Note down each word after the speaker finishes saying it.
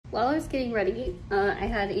while I was getting ready, I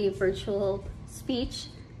had a virtual speech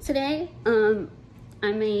today. I'm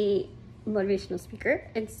a motivational speaker,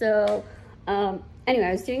 and so anyway,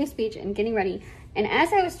 I was doing a speech and getting ready, and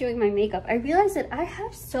as I was doing my makeup, I realized that I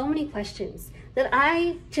have so many questions that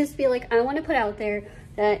I just feel like I want to put out there,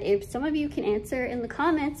 that if some of you can answer in the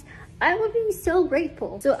comments, I would be so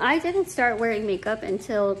grateful. So I didn't start wearing makeup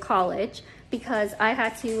until college because I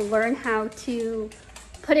had to learn how to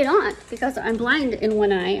put it on because I'm blind in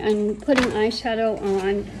one eye. I'm putting eyeshadow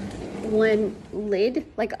on one lid,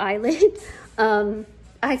 like eyelid. I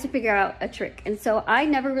had to figure out a trick, and so I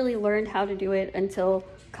never really learned how to do it until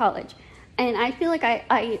college. And I feel like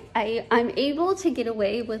I'm able to get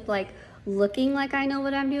away with like looking like I know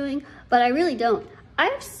what I'm doing, but I really don't. I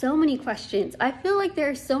have so many questions. I feel like there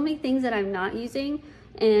are so many things that I'm not using,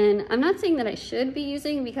 and I'm not saying that I should be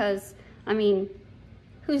using, because I mean,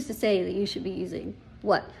 who's to say that you should be using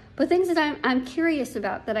what? But things that I'm curious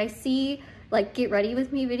about, that I see, like get ready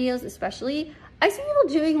with me videos especially. I see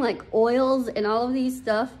people doing like oils and all of these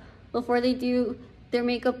stuff before they do their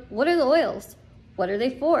makeup. What are the oils? What are they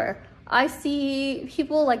for? I see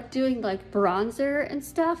people like doing like bronzer and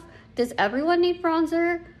stuff. Does everyone need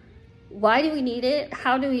bronzer? Why do we need it?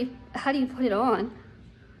 How do you put it on?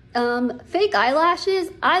 Fake eyelashes,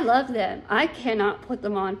 I love them. I cannot put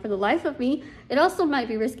them on for the life of me. It also might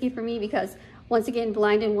be risky for me because, once again,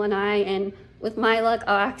 blind in one eye, and with my luck,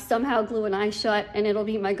 I'll somehow glue an eye shut and it'll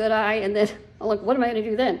be my good eye, and then I'm like, what am I gonna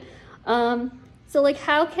do then? So like,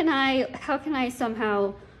 how can I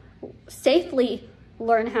somehow safely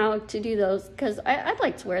learn how to do those? Because I'd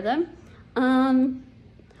like to wear them.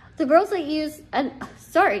 The girls that use, and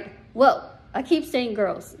sorry, whoa, I keep saying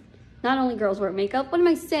girls. Not only girls wear makeup, what am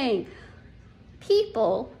I saying?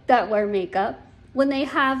 People that wear makeup, when they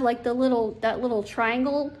have like that little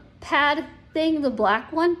triangle pad thing, the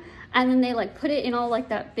black one, and then they like put it in all like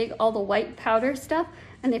that big, all the white powder stuff,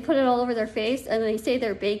 and they put it all over their face, and they say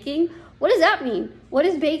they're baking. What does that mean? What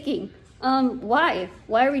is baking? Why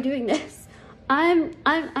are we doing this?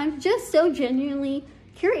 I'm just so genuinely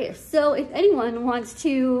curious. So if anyone wants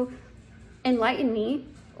to enlighten me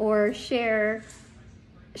or share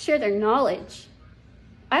their knowledge,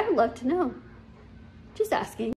 I would love to know. Just asking.